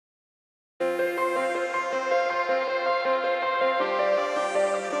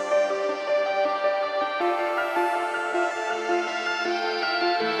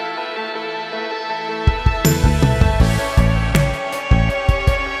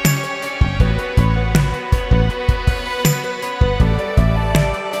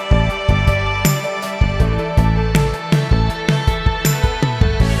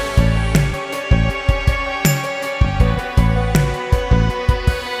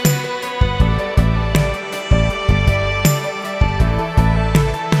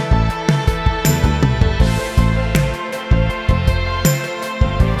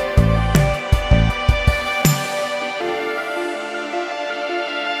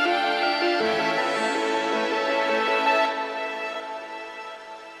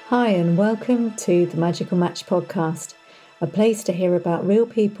Hi, and welcome to the Magical Match podcast, a place to hear about real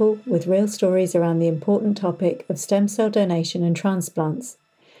people with real stories around the important topic of stem cell donation and transplants.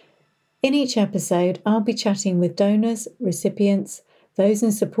 In each episode, I'll be chatting with donors, recipients, those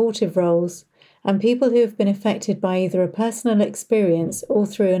in supportive roles, and people who have been affected by either a personal experience or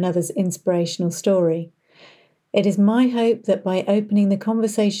through another's inspirational story. It is my hope that by opening the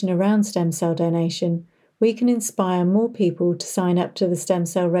conversation around stem cell donation, we can inspire more people to sign up to the Stem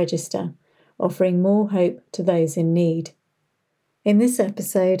Cell Register, offering more hope to those in need. In this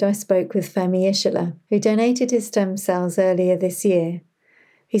episode, I spoke with Femi Ishola, who donated his stem cells earlier this year.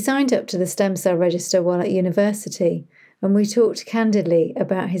 He signed up to the Stem Cell Register while at university, and we talked candidly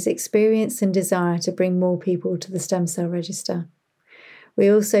about his experience and desire to bring more people to the Stem Cell Register.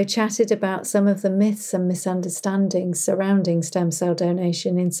 We also chatted about some of the myths and misunderstandings surrounding stem cell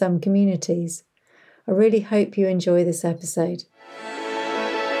donation in some communities. I really hope you enjoy this episode.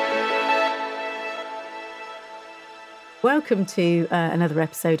 Welcome to another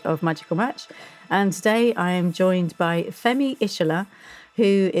episode of Magical Match. And today I am joined by Femi Ishola,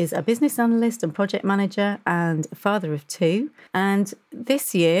 who is a business analyst and project manager and father of two. And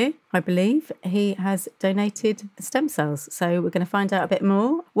this year, I believe, he has donated stem cells. So we're going to find out a bit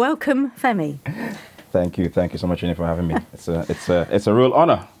more. Welcome, Femi. Thank you so much, Jenny, for having me. It's a real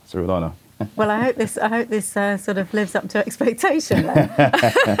honour. It's a real honour. Well, I hope this sort of lives up to expectation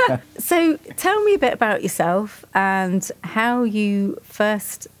then. So tell me a bit about yourself and how you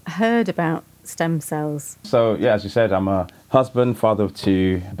first heard about stem cells. So, yeah, as you said, I'm a husband, father of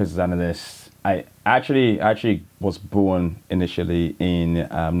two, business analyst. I actually was born initially in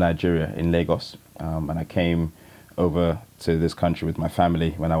Nigeria, in Lagos. And I came over to this country with my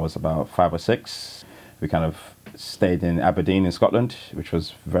family when I was about 5 or 6. We kind of stayed in Aberdeen in Scotland, which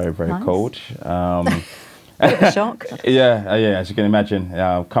was very, very nice. cold. Bit of a shock. Yeah, as you can imagine,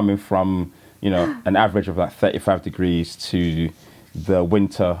 coming from, an average of like 35 degrees to the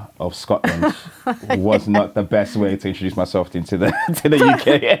winter of Scotland was not the best way to introduce myself into the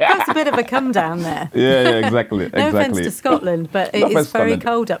UK. That's a bit of a come down there. Yeah, exactly. No offence to Scotland, but it is very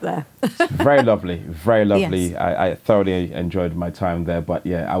cold up there. Very lovely, very lovely. Yes. I thoroughly enjoyed my time there, but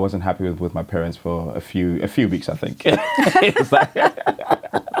yeah, I wasn't happy with my parents for a few weeks, I think. It's like,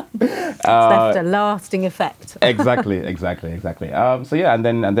 it's left a lasting effect. Exactly. So yeah, and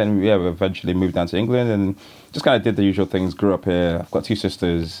then we eventually moved down to England and just kind of did the usual things. Grew up here. I've got 2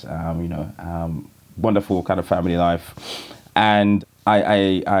 sisters. Wonderful kind of family life, and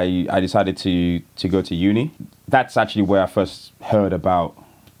I decided to go to uni. That's actually where I first heard about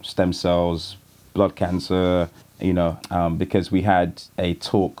stem cells, blood cancer. Because we had a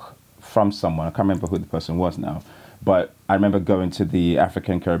talk from someone. I can't remember who the person was now. But I remember going to the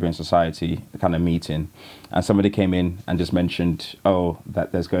African Caribbean Society kind of meeting, and somebody came in and just mentioned,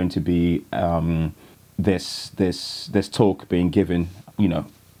 that there's going to be this talk being given,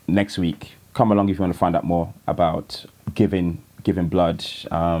 next week. Come along if you want to find out more about giving blood,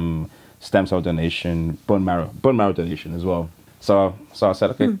 stem cell donation, bone marrow donation as well. So I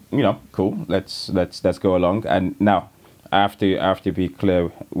said, okay, cool. Let's go along. And now I have to be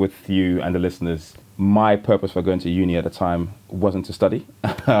clear with you and the listeners. My purpose for going to uni at the time wasn't to study.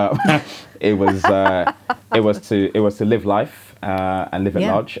 It was to live life and live at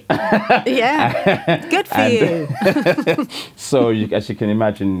large. Yeah, good for you. So as you can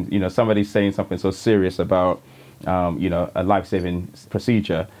imagine, somebody saying something so serious about a life-saving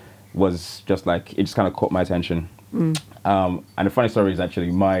procedure was just like, it just kind of caught my attention. And the funny story is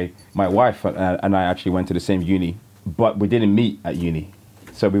actually my wife and I actually went to the same uni, but we didn't meet at uni.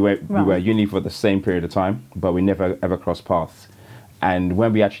 So we were at uni for the same period of time, but we never ever crossed paths. And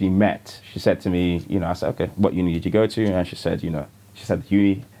when we actually met, she said to me, I said, okay, what uni did you go to? And she said,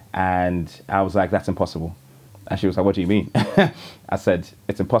 uni. And I was like, that's impossible. And she was like, what do you mean? I said,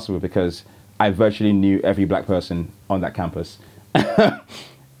 it's impossible because I virtually knew every black person on that campus and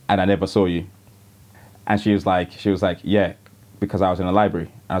I never saw you. And she was like, yeah, because I was in a library.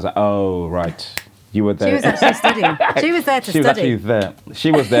 And I was like, oh, right. You were there. She was actually studying. She was there to study. She was actually there.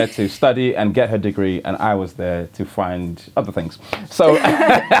 She was there to study and get her degree, and I was there to find other things. So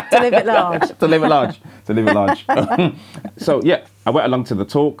to live at large. To live at large. So yeah, I went along to the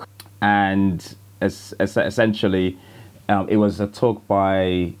talk, and essentially, it was a talk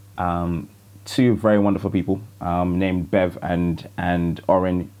by 2 very wonderful people named Bev and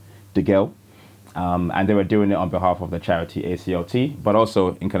Oren DeGale, and they were doing it on behalf of the charity ACLT, but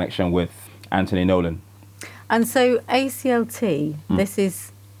also in connection with Anthony Nolan. And so ACLT, this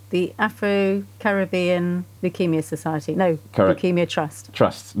is the Afro-Caribbean Leukemia Society. No, Correct. Leukemia Trust.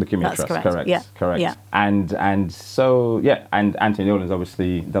 Leukemia That's Trust. correct. Yeah. Correct. Yeah. And so and Anthony Nolan is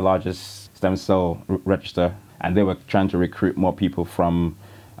obviously the largest stem cell register, and they were trying to recruit more people from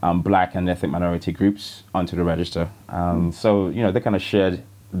Black and ethnic minority groups onto the register. So they kind of shared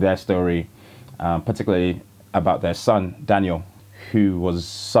their story, particularly about their son Daniel, who was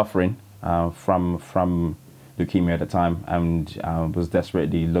suffering from leukemia at the time and was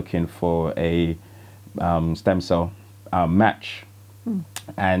desperately looking for a stem cell match,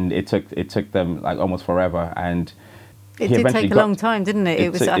 and it took them like almost forever, and it did take a long time, didn't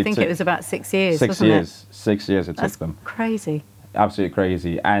it? I think it was about 6 years. 6 years. 6 years it took them. Crazy. Absolutely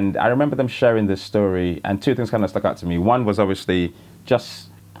crazy. And I remember them sharing this story, and two things kind of stuck out to me. One was obviously just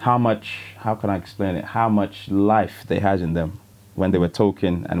how can I explain it? How much life they had in them when they were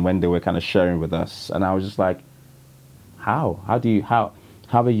talking and when they were kind of sharing with us. And I was just like, how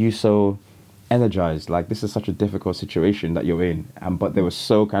are you so energized? Like, this is such a difficult situation that you're in. But they were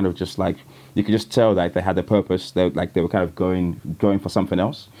so kind of just like, you could just tell that they had a purpose. They were kind of going for something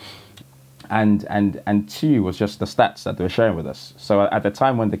else. And two was just the stats that they were sharing with us. So at the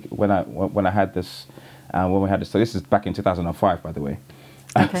time when we had this, so this is back in 2005, by the way.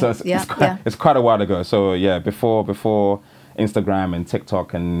 Okay. So it's quite a while ago. So yeah, before Instagram and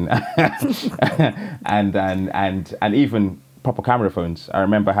TikTok and and even proper camera phones. I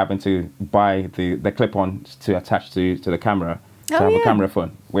remember having to buy the clip-ons to attach to the camera to have a camera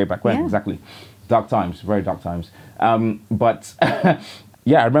phone way back when. Yeah. Exactly. Dark times, very dark times. But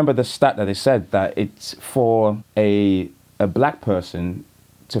yeah, I remember the stat that they said that it's for a Black person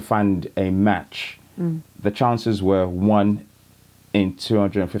to find a match. The chances were 1 in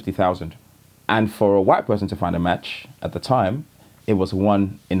 250,000. And for a white person to find a match at the time, it was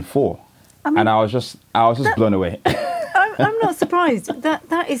 1 in 4. And I was just blown away. I'm not surprised.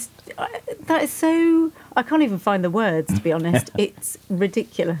 That is so. I can't even find the words, to be honest. It's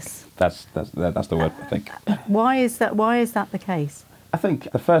ridiculous. That's the word, I think. Why is that the case? I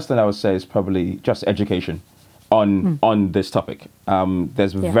think the first thing I would say is probably just education on this topic.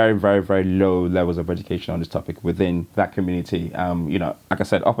 There's very, very, very low levels of education on this topic within that community. Like I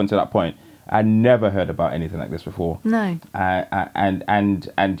said, up until that point, I never heard about anything like this before. No. And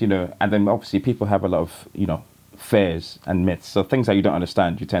then obviously people have a lot of, fears and myths. So things that you don't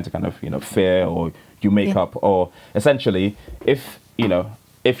understand, you tend to kind of, fear, or you make up, or essentially if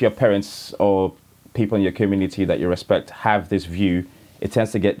your parents or people in your community that you respect have this view, it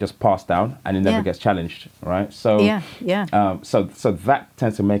tends to get just passed down and it never gets challenged, right? So so that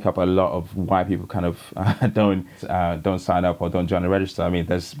tends to make up a lot of why people kind of don't sign up or don't join the register. I mean,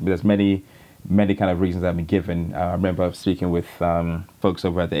 there's many kind of reasons that have been given. I remember speaking with folks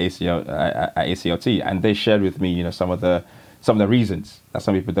over at the ACLT, and they shared with me, some of the reasons that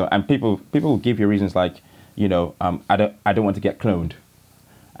some people don't. And people will give you reasons like, I don't want to get cloned,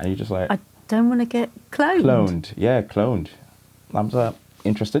 and you're just like, I don't want to get cloned. Cloned. I'm so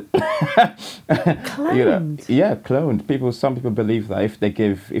interested. Cloned. Cloned. Some people believe that if they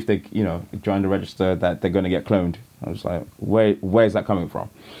join the register that they're going to get cloned. I was like, where's that coming from?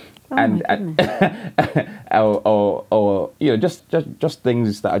 Oh, and or just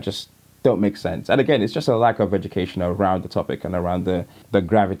things that just don't make sense. And again, it's just a lack of education around the topic and around the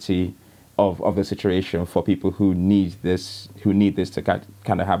gravity of the situation for people who need this to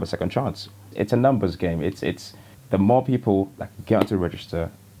kind of have a second chance. It's a numbers game. It's the more people that get onto the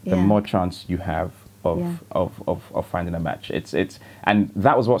register, the more chance you have of finding a match. And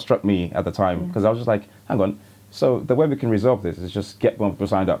that was what struck me at the time, because I was just like, hang on. So the way we can resolve this is just get more people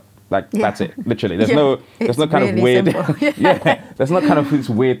signed up. That's it. Literally, there's no kind of weird. There's no kind of this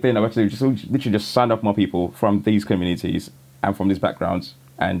weird thing. Actually, just literally just sign up more people from these communities and from these backgrounds,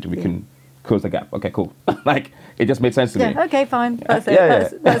 and we can close the gap. Okay, cool. It just made sense to me. Okay, fine. That's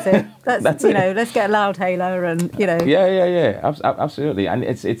it. That's it. That's let's get a loud hailer and Absolutely. And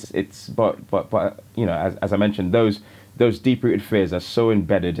it's but as I mentioned, those deep-rooted fears are so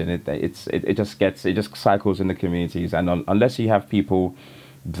embedded in it that it just cycles in the communities, and unless you have people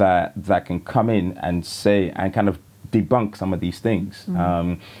that can come in and say and kind of debunk some of these things,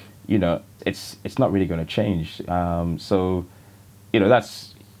 it's not really going to change. So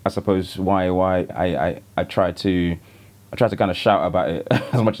that's, I suppose, why I try to kind of shout about it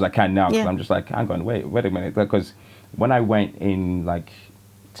as much as I can now, because I'm just like, hang on, wait a minute, because when I went in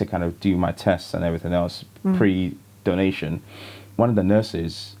to kind of do my tests and everything else pre-donation, one of the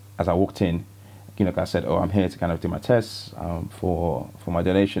nurses, as I walked in, I said, I'm here to kind of do my tests for my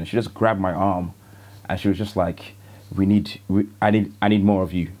donation. She just grabbed my arm and she was just like, I need more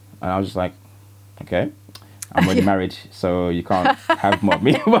of you. And I was just like, okay. I'm already married, so you can't have more of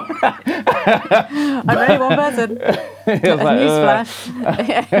me. I'm only one person. Newsflash.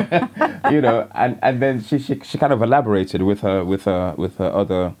 And then she kind of elaborated with her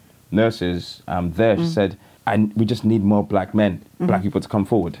other nurses there. She said, and we just need more black men, black people to come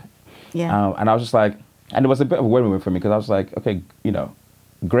forward. Yeah. And I was just like, and it was a bit of a worry moment for me because I was like, okay,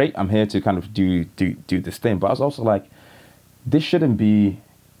 great, I'm here to kind of do this thing. But I was also like, this shouldn't be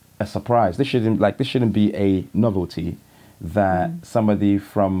a surprise. This shouldn't be a novelty that somebody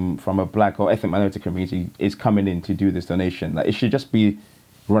from a black or ethnic minority community is coming in to do this donation. Like, it should just be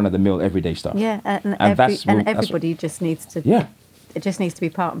run of the mill everyday stuff. Yeah, and everybody just needs to. Yeah. It just needs to be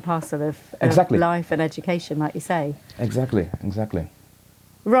part and parcel of life and education, like you say. Exactly.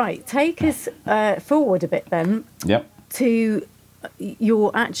 Right, take us forward a bit then. Yep. To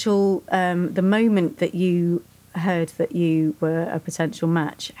your actual the moment that you heard that you were a potential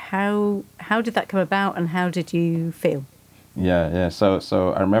match. How did that come about, and how did you feel? Yeah.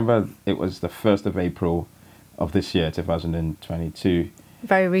 So I remember it was the 1st of April of this year, 2022.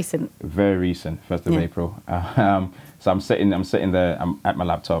 Very recent. 1st of April. So I'm sitting there. I'm at my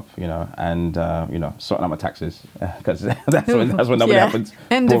laptop, and sorting out my taxes because that's when nobody happens.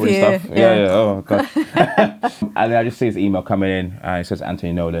 End of year. Stuff. Yeah. Oh god. And then I just see his email coming in. It says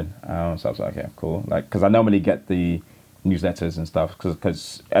Anthony Nolan. So I was like, okay, cool. Like, because I normally get the newsletters and stuff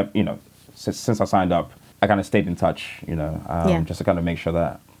because since I signed up, I kind of stayed in touch. Just to kind of make sure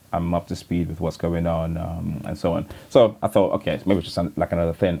that I'm up to speed with what's going on and so on. So I thought, okay, maybe it's just like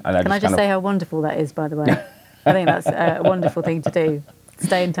another thing. And Can I just say how wonderful that is, by the way? I think that's a wonderful thing to do.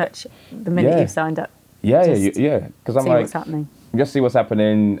 Stay in touch the minute you've signed up. Yeah. Because I'm see what's happening. Just see what's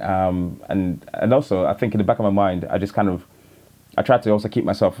happening. And also, I think in the back of my mind, I try to also keep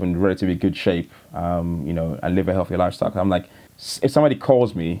myself in relatively good shape, and live a healthy lifestyle. I'm like, if somebody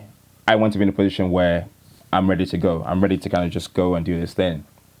calls me, I want to be in a position where I'm ready to go. I'm ready to kind of just go and do this thing.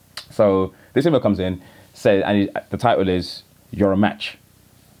 So this email comes in, and the title is "You're a Match,"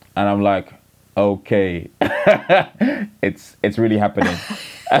 and I'm like, okay, it's really happening.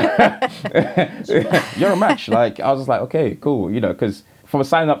 You're a match. Like, I was just like, okay, cool, because from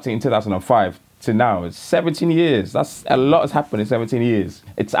signing up in 2005 to now, it's 17 years. That's a lot has happened in 17 years.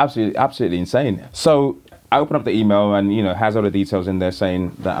 It's absolutely insane. So I open up the email and has all the details in there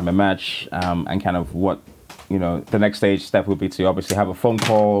saying that I'm a match, and kind of what the next step would be to obviously have a phone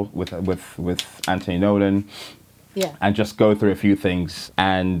call with Anthony Nolan. Yeah. And just go through a few things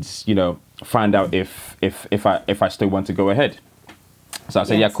and find out if I still want to go ahead. So I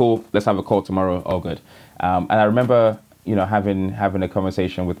said, yeah, cool, let's have a call tomorrow. All good. And I remember having a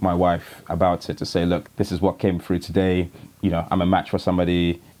conversation with my wife about it to say, look, this is what came through today. I'm a match for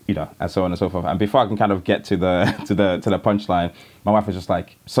somebody. And so on and so forth. And before I can kind of get to the punchline, my wife was just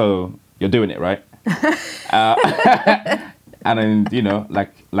like, so you're doing it, right? And then,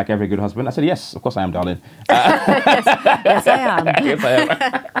 like every good husband, I said, yes, of course I am, darling. Yes, I am. Yes, I am.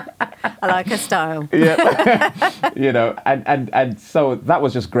 I like her style. Yeah. And so that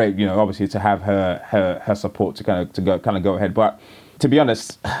was just great, obviously to have her support to kind of go ahead. But to be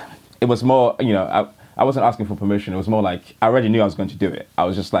honest, it was more, I wasn't asking for permission. It was more like, I already knew I was going to do it. I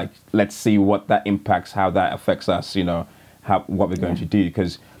was just like, let's see what that impacts, how that affects us, what we're going to do.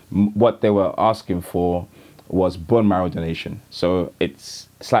 Because what they were asking for was bone marrow donation, so it's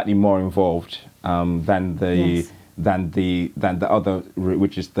slightly more involved than the other,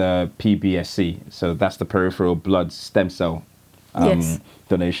 which is the PBSC. So that's the peripheral blood stem cell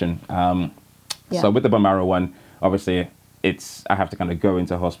donation. So with the bone marrow one, obviously I have to kind of go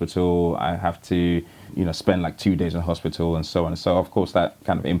into hospital. I have to spend like 2 days in hospital and so on. So of course that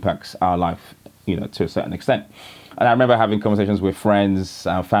kind of impacts our life, to a certain extent. And I remember having conversations with friends,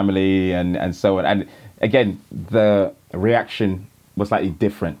 family, and so on. And again, the reaction was slightly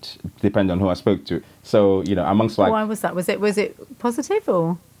different depending on who I spoke to. So, amongst like... Why was that? Was it positive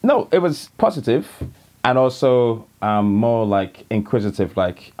or...? No, it was positive and also more like inquisitive,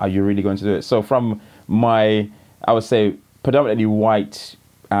 like, are you really going to do it? So from my, I would say, predominantly white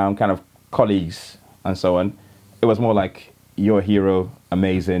kind of colleagues and so on, it was more like, you're a hero,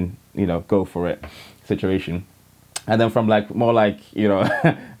 amazing, go for it situation. And then from like more like,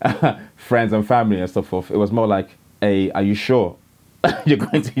 friends and family and so forth, it was more like, hey, are you sure you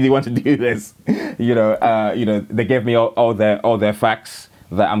want to do this? They gave me all their facts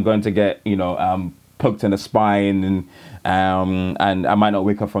that I'm going to get, poked in the spine and I might not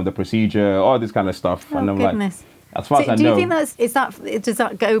wake up from the procedure, all this kind of stuff. Oh, and I'm goodness. Like, as far as I know. Do you think does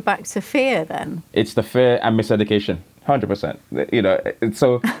that go back to fear then? It's the fear and miseducation, 100%.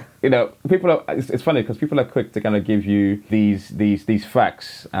 So people are. It's funny because people are quick to kind of give you these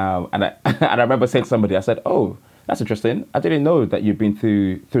facts. And I remember saying to somebody, I said, "Oh, that's interesting. I didn't know that you've been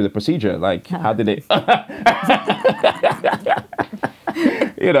through the procedure. Like, how did it?" I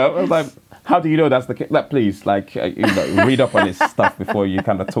was like, "How do you know that's the case? Like, please, like, read up on this stuff before you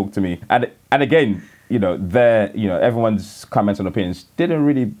kind of talk to me." And again, everyone's comments and opinions didn't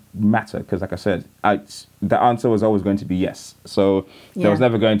really matter because, like I said, the answer was always going to be yes. So there was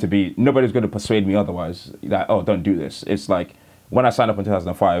never going to be, nobody's going to persuade me otherwise. That, oh, don't do this. It's like when I signed up in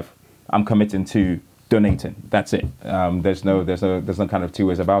 2005, I'm committing to donating. That's it. There's no kind of two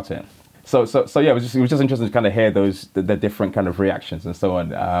ways about it. So yeah, it was just interesting to kind of hear the different kind of reactions and so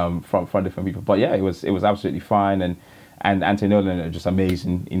on from different people. But yeah, it was absolutely fine, and Anthony Nolan are just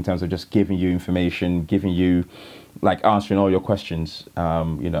amazing in terms of just giving you information, giving you, like, answering all your questions.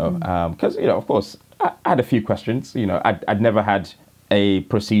 Because of course I had a few questions. I'd never had a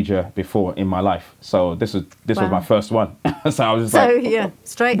procedure before in my life, so this was my first one. So I was just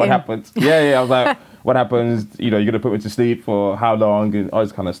straight what in. happens? Yeah, I was like, what happens? You're gonna put me to sleep for how long and all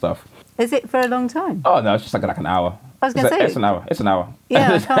this kind of stuff. Is it for a long time? Oh no, it's just like an hour. I was going to say it's an hour. It's an hour.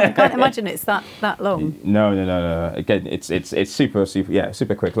 Yeah, I can't imagine it's that long. No. Again, it's super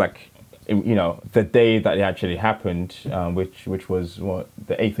quick. Like, the day that it actually happened, which was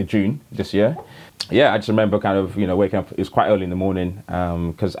the 8th of June this year. Yeah, I just remember kind of waking up. It was quite early in the morning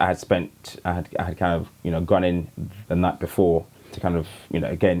because I had kind of gone in the night before to kind of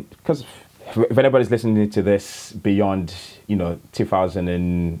again, because if anybody's listening to this beyond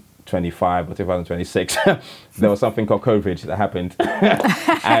 2025 or 2026, there was something called COVID that happened,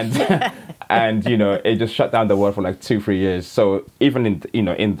 and it just shut down the world for like 2-3 years. So even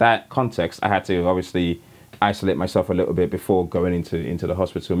in that context, I had to obviously isolate myself a little bit before going into the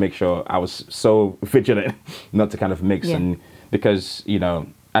hospital, make sure I was so vigilant not to kind of mix, and because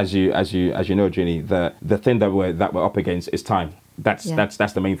as you know, Ginny, the thing that we're up against is time. That's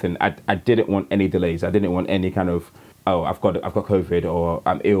the main thing. I didn't want any delays. I didn't want any kind of, oh, I've got COVID or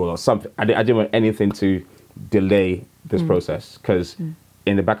I'm ill or something. I didn't want anything to delay this process, because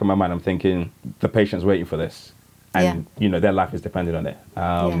in the back of my mind I'm thinking the patient's waiting for this, and their life is dependent on it.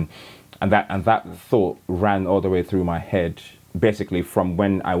 And that thought ran all the way through my head, basically from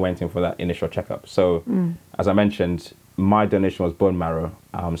when I went in for that initial checkup. So as I mentioned, my donation was bone marrow.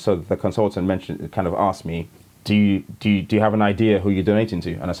 So the consultant kind of asked me, do you have an idea who you're donating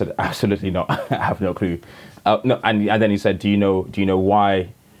to? And I said, absolutely not. I have no clue. No, and then he said, do you know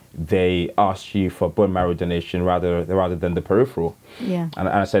why they asked you for bone marrow donation rather than the peripheral? Yeah. And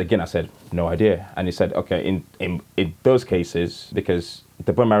I said, no idea. And he said, okay, in those cases, because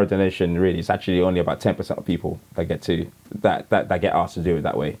the bone marrow donation really is actually only about 10% of people that get asked to do it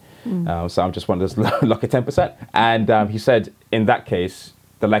that way. So I'm just one of those lucky 10%. And he said, in that case,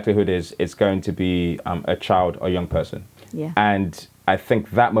 the likelihood is it's going to be a child or young person. Yeah. And I think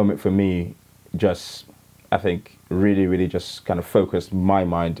that moment for me really, really just kind of focused my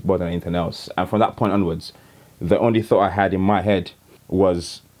mind more than anything else. And from that point onwards, the only thought I had in my head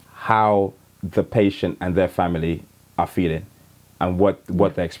was how the patient and their family are feeling and what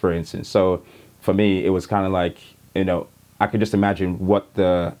they're experiencing. So for me, it was kind of like, I could just imagine what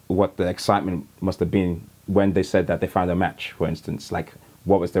the excitement must have been when they said that they found a match, for instance. Like,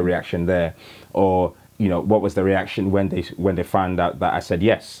 what was the reaction there? Or, what was the reaction when they found out that I said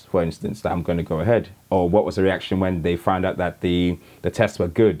yes, for instance, that I'm going to go ahead? Or what was the reaction when they found out that the tests were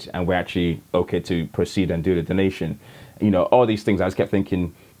good and we're actually okay to proceed and do the donation? All these things. I just kept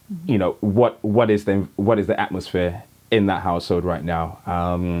thinking, what is the atmosphere in that household right now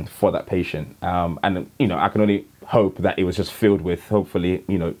for that patient? And I can only hope that it was just filled with, hopefully,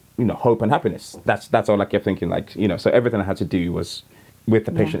 hope and happiness. That's all I kept thinking. Like, so everything I had to do was with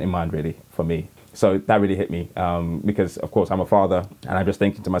the patient in mind, really, for me. So that really hit me because, of course, I'm a father, and I'm just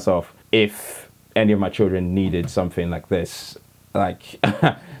thinking to myself, if any of my children needed something like this, like,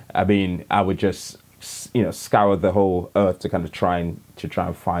 I mean, I would just, scour the whole earth to kind of try and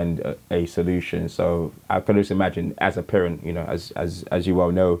find a solution. So I can just imagine, as a parent, as you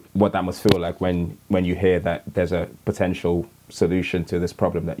well know, what that must feel like when you hear that there's a potential solution to this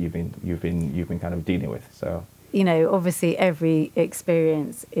problem that you've been kind of dealing with. So. Obviously every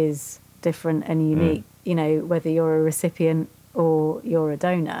experience is different and unique, whether you're a recipient or you're a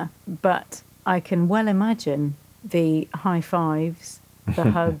donor. But I can well imagine the high fives,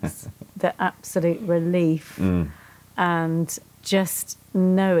 the hugs, the absolute relief, and just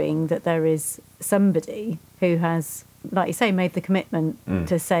knowing that there is somebody who has, like you say, made the commitment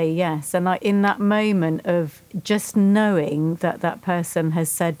to say yes. And like in that moment of just knowing that person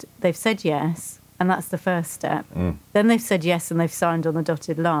they've said yes, and that's the first step. Then they've said yes and they've signed on the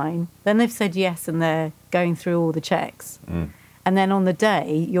dotted line. Then they've said yes and they're going through all the checks. And then on the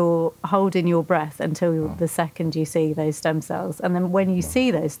day, you're holding your breath until the second you see those stem cells. And then when you see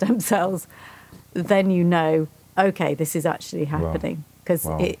those stem cells, then you know, okay, this is actually happening. Because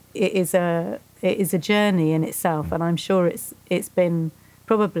it is a journey in itself. And I'm sure it's been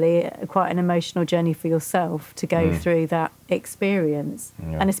probably quite an emotional journey for yourself to go through that experience.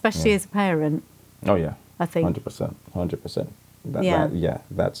 And especially as a parent. Oh, yeah. I think. 100%.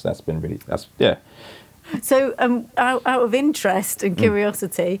 That's been really, So out of interest and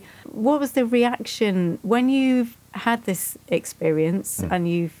curiosity, what was the reaction when you've had this experience and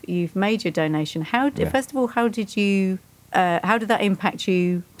you've made your donation? First of all, how did that impact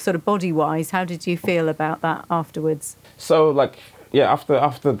you sort of body-wise? How did you feel about that afterwards? So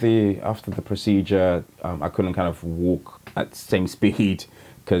after the procedure, I couldn't kind of walk at the same speed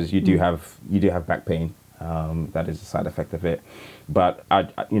because you do have back pain. That is a side effect of it. But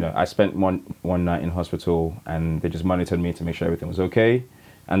I spent one night in hospital and they just monitored me to make sure everything was okay.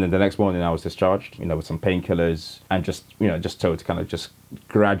 And then the next morning I was discharged, with some painkillers and just told to kind of just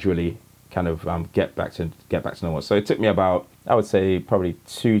gradually kind of get back to normal. So it took me about, I would say, probably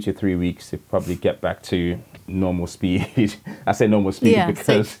 2 to 3 weeks to probably get back to normal speed. I say normal speed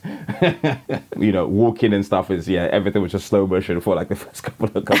because walking and stuff is everything was just slow motion for like the first couple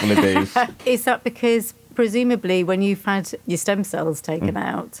of days. Is that because presumably when you've had your stem cells taken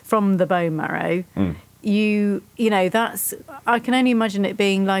out from the bone marrow, that's, I can only imagine it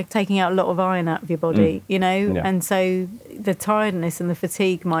being like taking out a lot of iron out of your body, and so the tiredness and the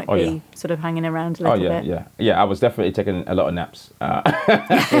fatigue might be sort of hanging around a little bit. I was definitely taking a lot of naps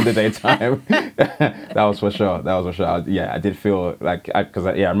in the daytime. That was for sure. I did feel like, because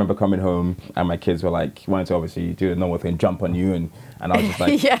I remember coming home and my kids were like, wanted to obviously do the normal thing, jump on you, and I was just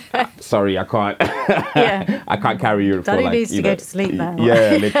like, sorry, I can't. I can't carry you. Daddy needs to go to sleep now.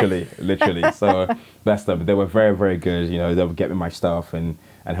 Yeah, literally. So bless them. They were very, very good. They would get me my stuff and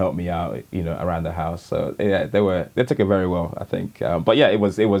help me out, around the house. So they took it very well, I think. But it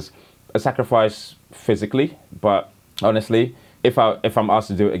was a sacrifice physically. But honestly, if I'm asked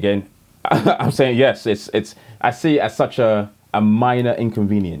to do it again, I'm saying yes. I see it as such a minor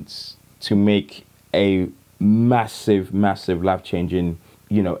inconvenience to make a massive life-changing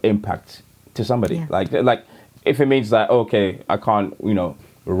impact to somebody. Like if it means that, okay, I can't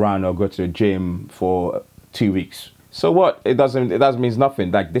run or go to the gym for 2 weeks, so what? It doesn't mean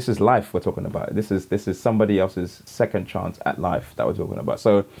nothing. Like, this is life we're talking about. This is somebody else's second chance at life that we're talking about.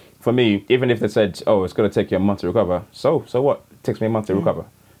 So for me, even if they said, oh, it's going to take you a month to recover, so what? It takes me a month to recover.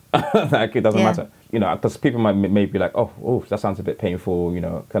 Like, it doesn't matter. Because people may be like, oh, that sounds a bit painful.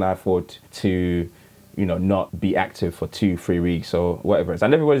 Can I afford to not be active for 2-3 weeks or whatever it is?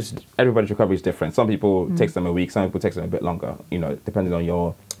 And everybody's recovery is different. Some people takes them a week, some people takes them a bit longer, depending on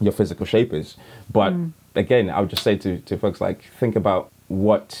your physical shape is. But again, I would just say to folks, like, think about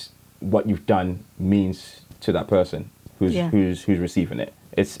what you've done means to that person who's receiving it.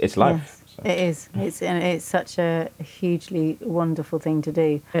 It's life. So. It is. It's such a hugely wonderful thing to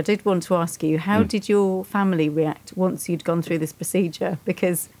do. I did want to ask you, how did your family react once you'd gone through this procedure?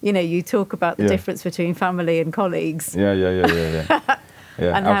 Because, you talk about the difference between family and colleagues. Yeah.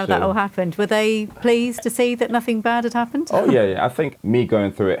 And how that all happened. Were they pleased to see that nothing bad had happened? Oh, yeah. I think me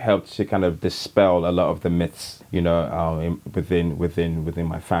going through it helped to kind of dispel a lot of the myths, within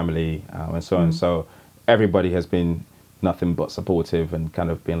my family and so on. So everybody has been nothing but supportive and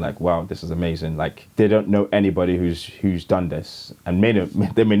kind of being like, wow, this is amazing. Like, they don't know anybody who's done this, and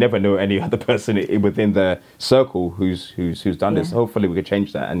they may never know any other person within the circle who's done this. Hopefully we could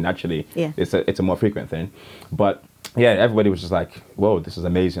change that, and actually it's a more frequent thing. But everybody was just like, whoa, this is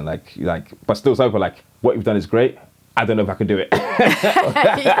amazing. Like, but still some people like, what you've done is great. I don't know if I can do it.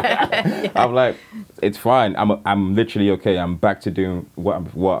 I'm like, it's fine. I'm literally okay. I'm back to doing what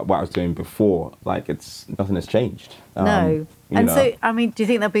I was doing before. Like, nothing has changed. No. And so, I mean, do you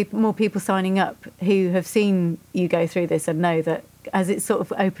think there'll be more people signing up who have seen you go through this and know that, has it sort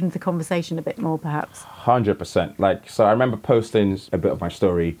of opened the conversation a bit more, perhaps? 100%. Like, so I remember posting a bit of my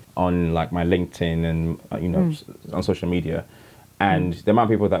story on like my LinkedIn and on social media. And the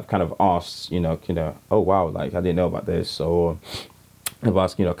amount of people that kind of asked, oh, wow, like, I didn't know about this. Or have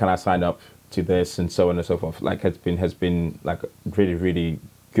asked, can I sign up to this, and so on and so forth. Like, has been like really, really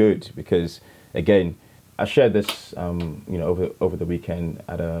good, because, again, I shared this, over the weekend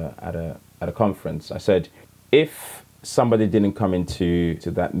at a conference. I said, if somebody didn't come into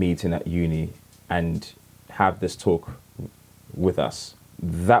that meeting at uni and have this talk with us,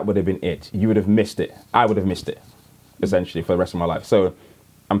 that would have been it. You would have missed it. I would have missed it, essentially, for the rest of my life. So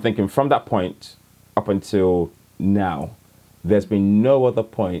I'm thinking, from that point, up until now, there's been no other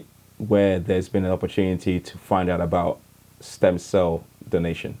point where there's been an opportunity to find out about stem cell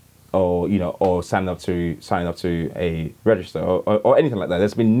donation, or or signing up to a register, or anything like that.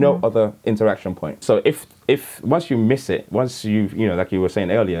 There's been no other interaction point. So if once you miss it, once you've, like you were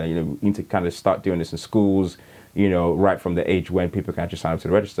saying earlier, you need to kind of start doing this in schools, right from the age when people can just sign up to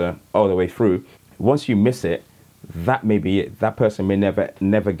the register all the way through. Once you miss it, that may be it. That person may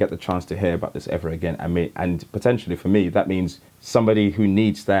never get the chance to hear about this ever again. And potentially for me, that means somebody who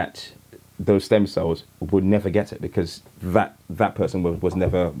needs those stem cells would never get it, because that person was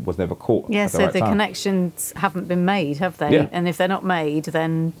never caught. Yeah, at so right the time. Connections haven't been made, have they? Yeah. And if they're not made,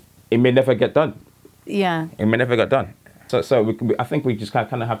 then It may never get done. Yeah. It may never get done. So I think we just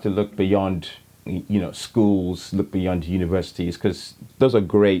kind of have to look beyond, schools, look beyond universities, because those are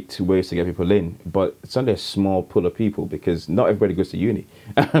great ways to get people in, but it's only a small pool of people, because not everybody goes to uni.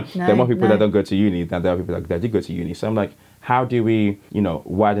 There are more people that don't go to uni than there are people that do go to uni. So I'm like, how do we,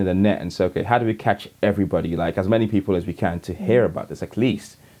 widen the net and say, okay, how do we catch everybody, like as many people as we can, to hear about this at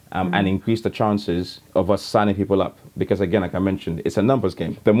least, and increase the chances of us signing people up? Because again, like I mentioned, it's a numbers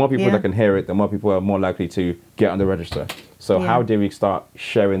game. The more people that can hear it, the more people are more likely to get on the register. So how do we start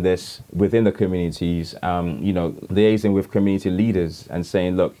sharing this within the communities, liaising with community leaders and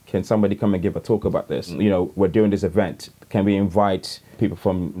saying, look, can somebody come and give a talk about this? We're doing this event. Can we invite people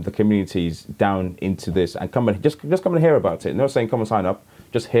from the communities down into this and come and just come and hear about it? Not saying come and sign up,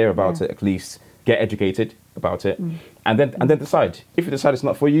 just hear about it at least, get educated about it, and then decide. If you decide it's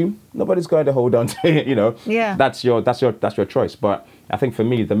not for you, nobody's going to hold on to it. That's your choice. But I think for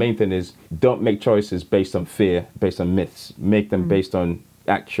me, the main thing is, don't make choices based on fear, based on myths. Make them based on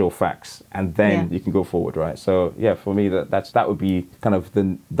actual facts, and then you can go forward, right? So for me, that would be kind of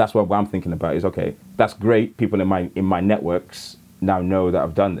that's what I'm thinking about is, okay, that's great. People in my networks now know that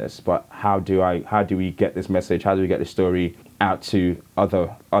I've done this, but how do we get this message? How do we get this story out to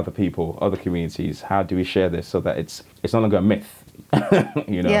other people, other communities? How do we share this so that it's no longer a myth?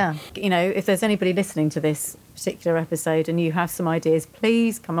 Yeah. If there's anybody listening to this particular episode and you have some ideas,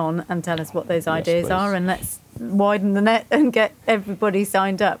 please come on and tell us what those ideas are, and let's widen the net and get everybody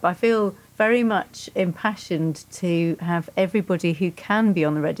signed up. I feel very much impassioned to have everybody who can be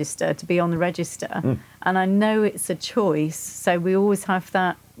on the register to be on the register. And I know it's a choice, so we always have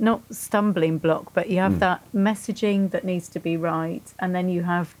that, not stumbling block, but you have that messaging that needs to be right, and then you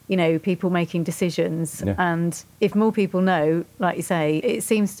have, people making decisions. And if more people know, like you say, it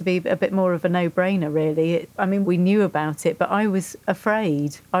seems to be a bit more of a no-brainer, really. We knew about it, but I was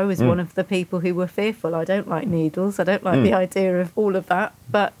afraid. I was one of the people who were fearful. I don't like needles. I don't like the idea of all of that.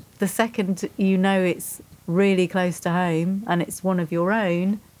 But the second it's really close to home and it's one of your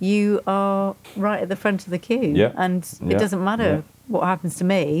own, you are right at the front of the queue. And it doesn't matter what happens to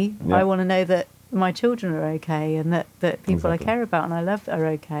me. I want to know that my children are okay, and that people I care about and I love are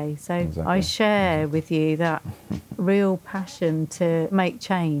okay. So I share with you that real passion to make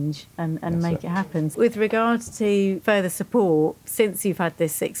change and make it happen. With regards to further support, since you've had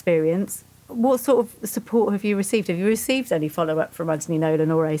this experience, what sort of support have you received? Have you received any follow-up from Anthony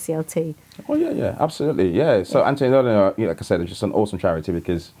Nolan or ACLT? Oh, yeah, absolutely, yeah. So Anthony Nolan, like I said, it's just an awesome charity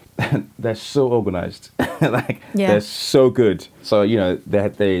because they're so organised. They're so good. So,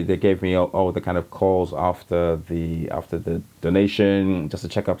 they gave me all the kind of calls after the donation, just to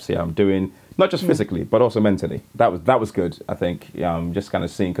check up, see how I'm doing. Not just physically, but also mentally. That was good, I think. Just kind of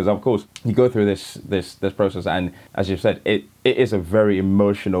seeing, because of course you go through this process, and as you've said, it is a very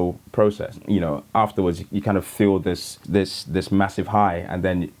emotional process. Afterwards you kind of feel this massive high, and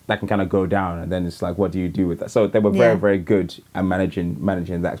then that can kind of go down, and then it's like, what do you do with that? So they were very, very good at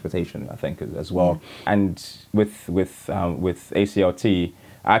managing that expectation, I think, as well. And with ACLT,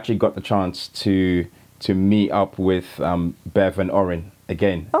 I actually got the chance to meet up with Bev and Orin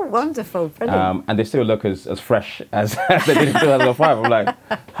again. Oh, wonderful. Brilliant. And they still look as fresh as they did in 2005. I'm like,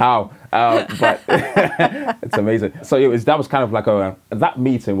 how? But it's amazing. So that was kind of like that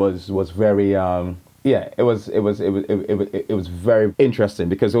meeting was very, it was very interesting,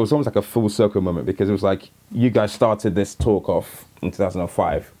 because it was almost like a full circle moment, because it was like, you guys started this talk off in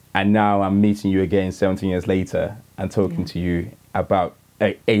 2005, and now I'm meeting you again 17 years later and talking to you about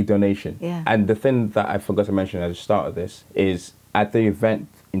a donation. And the thing that I forgot to mention at the start of this is, at the event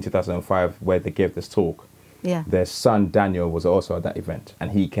in 2005 where they gave this talk, their son Daniel was also at that event,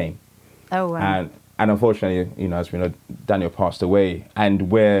 and he came. Oh, wow. And unfortunately, as we know, Daniel passed away,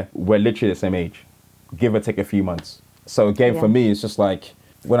 and we're literally the same age, give or take a few months. So again, for me, it's just like,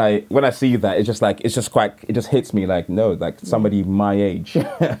 when I see that, it just hits me like, no, like somebody my age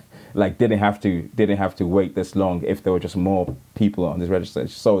like didn't have to wait this long if there were just more people on this register.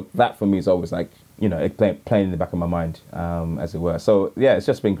 So that for me is always like, playing in the back of my mind, as it were. So yeah, it's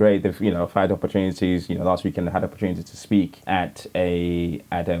just been great. I've had opportunities. Last weekend I had opportunity to speak at a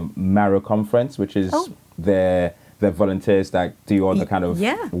Marrow conference, which is their volunteers that do all the kind of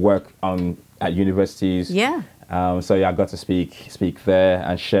work at universities. Yeah. So I got to speak there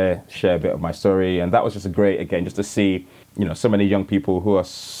and share a bit of my story, and that was just just to see so many young people who are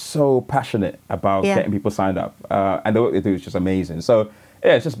so passionate about getting people signed up, and the work they do is just amazing. So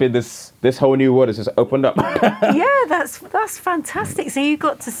yeah, it's just been this whole new world has just opened up. Yeah, that's fantastic. So you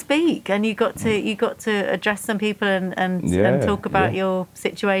got to speak and you got to address some people and talk about your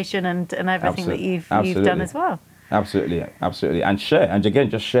situation and everything that you've done as well. Absolutely, and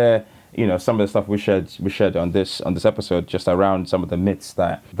share some of the stuff we shared on this episode, just around some of the myths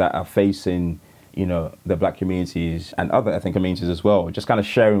that are facing the Black communities and other ethnic communities as well. Just kind of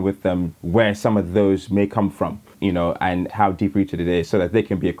sharing with them where some of those may come from, and how deep rooted it is, so that they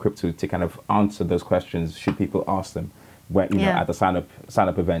can be equipped to kind of answer those questions should people ask them when at the sign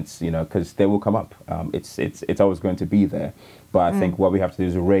up events, because they will come up. It's always going to be there. But I think what we have to do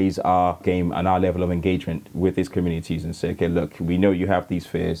is raise our game and our level of engagement with these communities and say, okay, look, we know you have these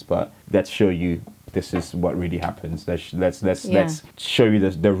fears, but let's show you this is what really happens. Let's show you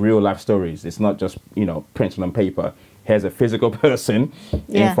the real life stories. It's not just printed on paper. Here's a physical person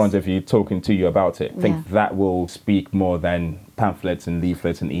in front of you talking to you about it. I think that will speak more than pamphlets and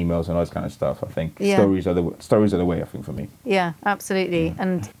leaflets and emails and all this kind of stuff. I think stories are the way, I think, for me. Yeah, absolutely.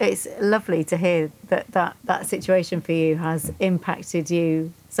 And it's lovely to hear that situation for you has impacted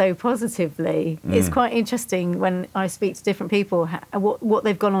you so positively. It's quite interesting when I speak to different people what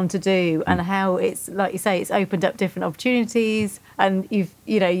they've gone on to do and how it's, like you say, it's opened up different opportunities, and you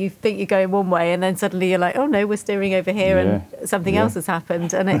think you're going one way and then suddenly you're like, oh no, we're steering over here and something else has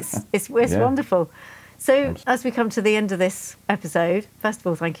happened, and it's wonderful. So as we come to the end of this episode, first of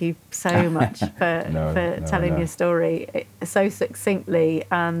all, thank you so much for telling your story so succinctly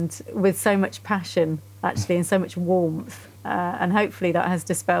and with so much passion, actually, and so much warmth. And hopefully that has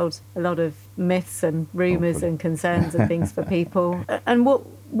dispelled a lot of myths and rumours and concerns and things for people. And what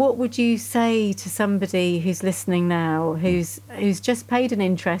would you say to somebody who's listening now, who's just paid an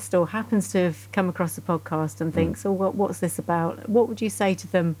interest or happens to have come across the podcast and thinks, oh, what's this about? What would you say to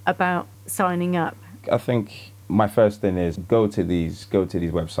them about signing up? I think my first thing is go to these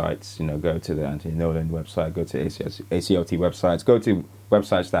websites. Go to the Anthony Nolan website, go to ACLT websites, go to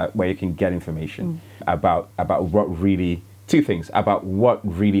websites where you can get information about what really. Two things about what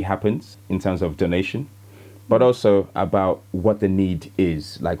really happens in terms of donation, but also about what the need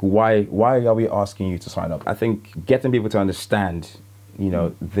is. Like, why are we asking you to sign up? I think getting people to understand,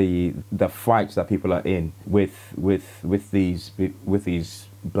 the fights that people are in with these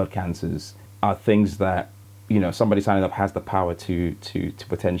blood cancers are things that somebody signing up has the power to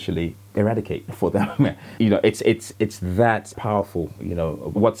potentially eradicate for them. It's that powerful.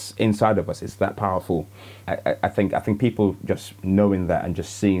 What's inside of us is that powerful. I think people just knowing that and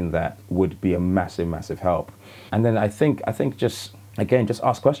just seeing that would be a massive help. And then I think just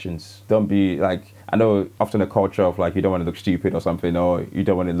ask questions. Don't be like, I know often a culture of like, you don't want to look stupid or something, or you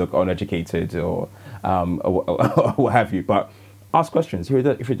don't want to look uneducated or what have you, but ask questions.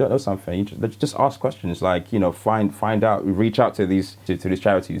 If you don't know something, you just ask questions. Like, find out, reach out to these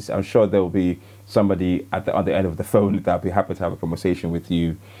charities. I'm sure there will be somebody on the end of the phone that'll be happy to have a conversation with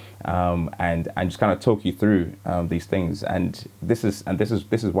you, and just kind of talk you through these things. And this is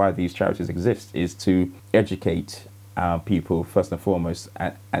why these charities exist, is to educate people first and foremost,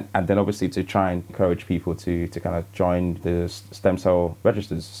 and then obviously to try and encourage people to kind of join the stem cell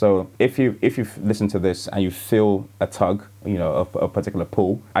registers. So if you've listened to this and you feel a tug, a particular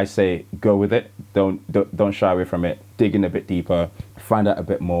pull, I say go with it. Don't shy away from it. Dig in a bit deeper, find out a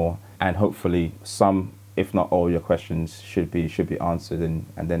bit more, and hopefully some, if not all, your questions should be answered, and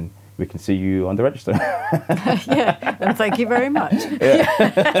then we can see you on the register. Yeah, and thank you very much.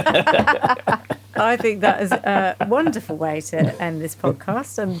 I think that is a wonderful way to end this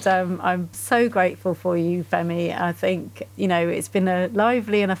podcast, and I'm so grateful for you, Femi. I think, it's been a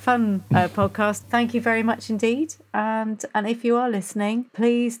lively and a fun podcast. Thank you very much indeed. And if you are listening,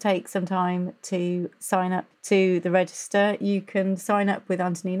 please take some time to sign up to the register. You can sign up with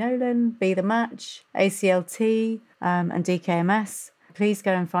Anthony Nolan, Be The Match, ACLT, and DKMS. Please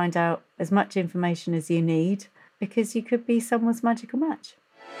go and find out as much information as you need, because you could be someone's magical match.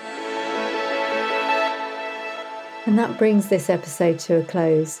 And that brings this episode to a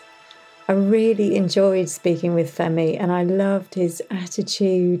close. I really enjoyed speaking with Femi, and I loved his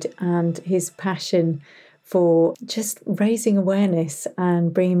attitude and his passion for just raising awareness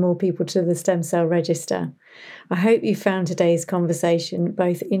and bringing more people to the stem cell register. I hope you found today's conversation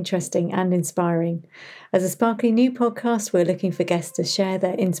both interesting and inspiring. As a sparkling new podcast, we're looking for guests to share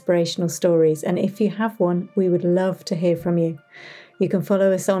their inspirational stories, and if you have one, we would love to hear from you. You can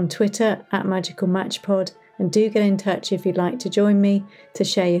follow us on Twitter @MagicalMatchPod, and do get in touch if you'd like to join me to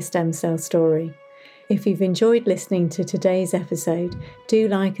share your stem cell story. If you've enjoyed listening to today's episode, do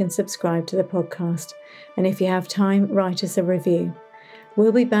like and subscribe to the podcast, and if you have time, write us a review.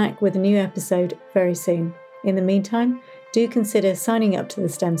 We'll be back with a new episode very soon. In the meantime, do consider signing up to the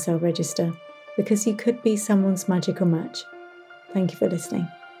Stem Cell Register, because you could be someone's magical match. Thank you for listening.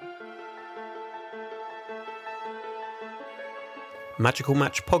 Magical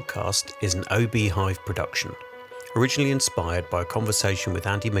Match Podcast is an OB Hive production, originally inspired by a conversation with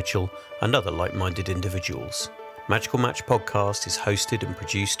Andy Mitchell and other like-minded individuals. Magical Match Podcast is hosted and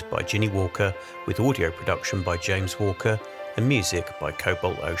produced by Ginny Walker, with audio production by James Walker and music by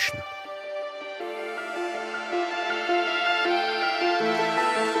Cobalt Ocean.